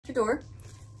your door.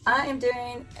 I am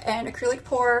doing an acrylic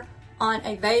pour on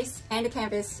a vase and a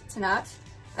canvas tonight.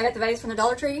 I got the vase from the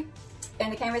Dollar Tree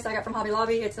and the canvas I got from Hobby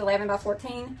Lobby. It's 11 by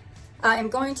 14. I am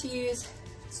going to use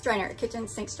strainer, a kitchen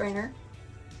sink strainer,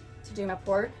 to do my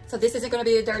pour. So this isn't going to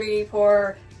be a dirty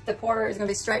pour. The pour is going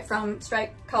to be straight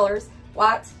colors,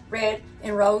 white, red,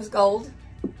 and rose gold.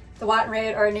 The white and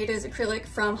red are Anita's acrylic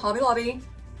from Hobby Lobby,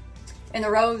 and the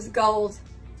rose gold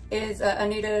is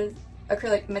Anita's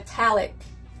acrylic metallic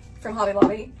from Hobby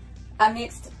Lobby. I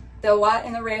mixed the white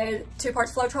and the red, 2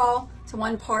 parts Floetrol to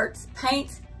 1 part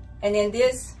paint, and then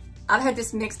this, I've had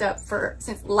this mixed up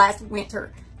since last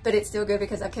winter, but it's still good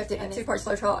because I've kept it in 2 parts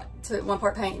Floetrol to 1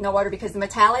 part paint, no water, because the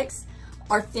metallics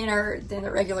are thinner than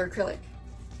the regular acrylic.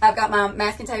 I've got my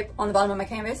masking tape on the bottom of my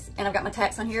canvas, and I've got my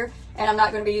tacks on here, and I'm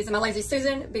not going to be using my Lazy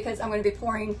Susan because I'm going to be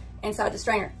pouring inside the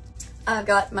strainer. I've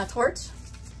got my torch.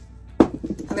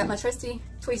 I've got my trusty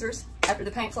tweezers. After the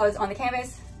paint flows on the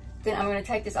canvas, then I'm going to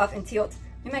take this off and tilt.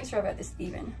 Let me make sure I've got this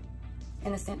even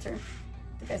in the center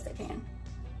the best I can.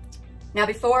 Now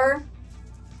before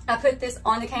I put this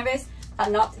on the canvas, I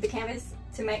knocked the canvas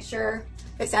to make sure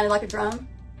it sounded like a drum.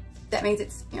 That means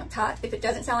it's, you know, tight. If it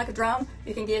doesn't sound like a drum,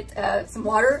 you can get some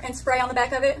water and spray on the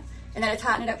back of it, and then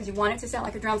tighten it up because you want it to sound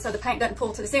like a drum so the paint doesn't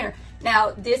pull to the center.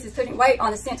 Now this is putting weight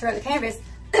on the center of the canvas,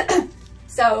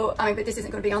 so I mean, but this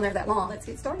isn't going to be on there that long. Let's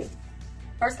get started.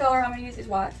 First color I'm going to use is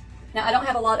white. Now I don't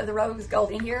have a lot of the rose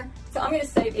gold in here, so I'm going to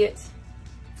save it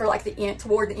for like the end,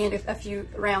 toward the end of a few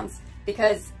rounds,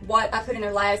 because what I put in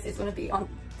there last is going to be on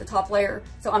the top layer,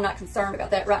 so I'm not concerned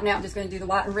about that right now. I'm just going to do the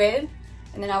white and red,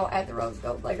 and then I will add the rose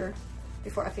gold later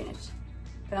before I finish.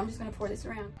 But I'm just going to pour this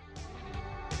around.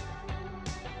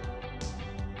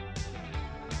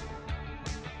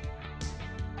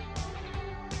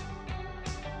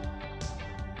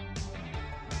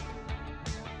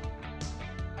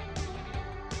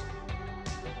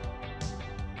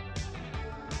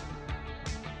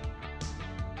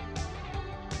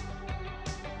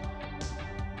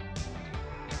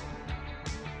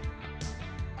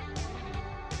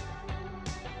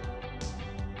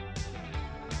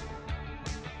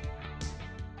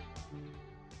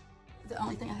 The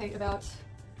only thing I hate about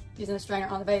using a strainer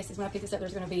on the vase is when I pick this up,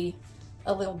 there's going to be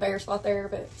a little bare spot there,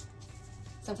 but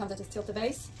sometimes I just tilt the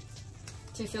vase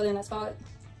to fill in that spot.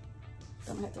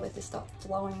 So I'm going to have to let this stop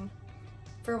flowing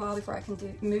for a while before I can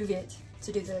move it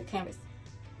to do the canvas.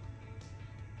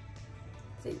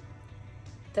 See,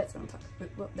 that's what I'm talking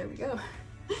about. Well, there we go.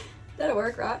 That'll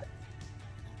work, right?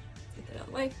 Get that out of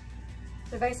the way.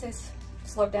 The vase has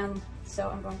slowed down, so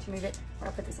I'm going to move it where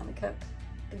I put this on the cup.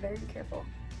 Be very careful.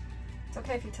 It's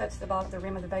okay if you touch the bottom, the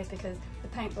rim of the vase, because the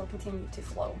paint will continue to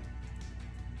flow.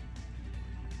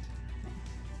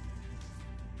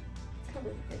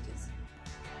 Cover the edges.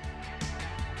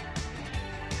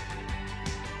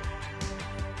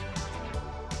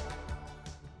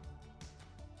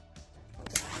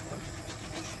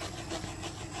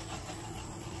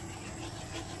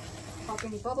 Pop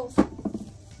any bubbles.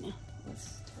 Now let's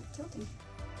start tilting.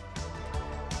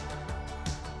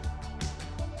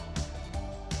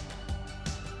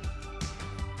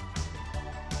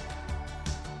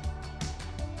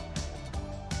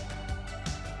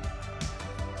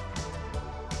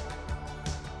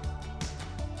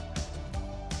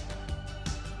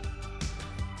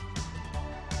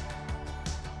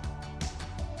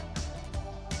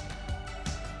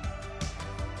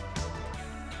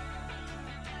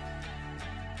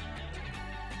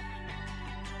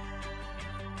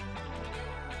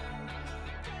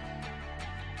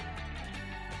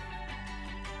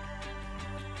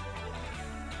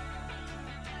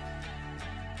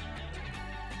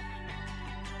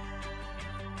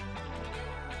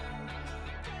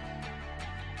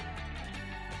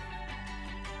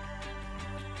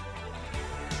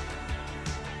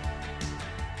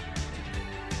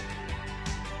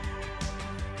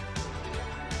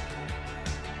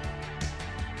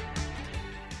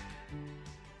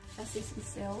 I see some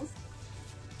cells.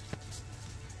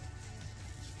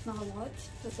 Not a lot,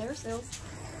 but there are cells.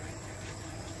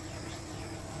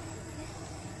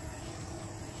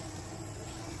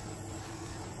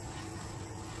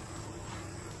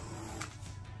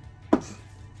 Got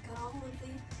all of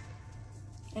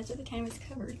the edge of the canvas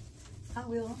covered. I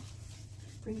will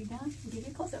bring you down and give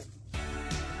you a close-up.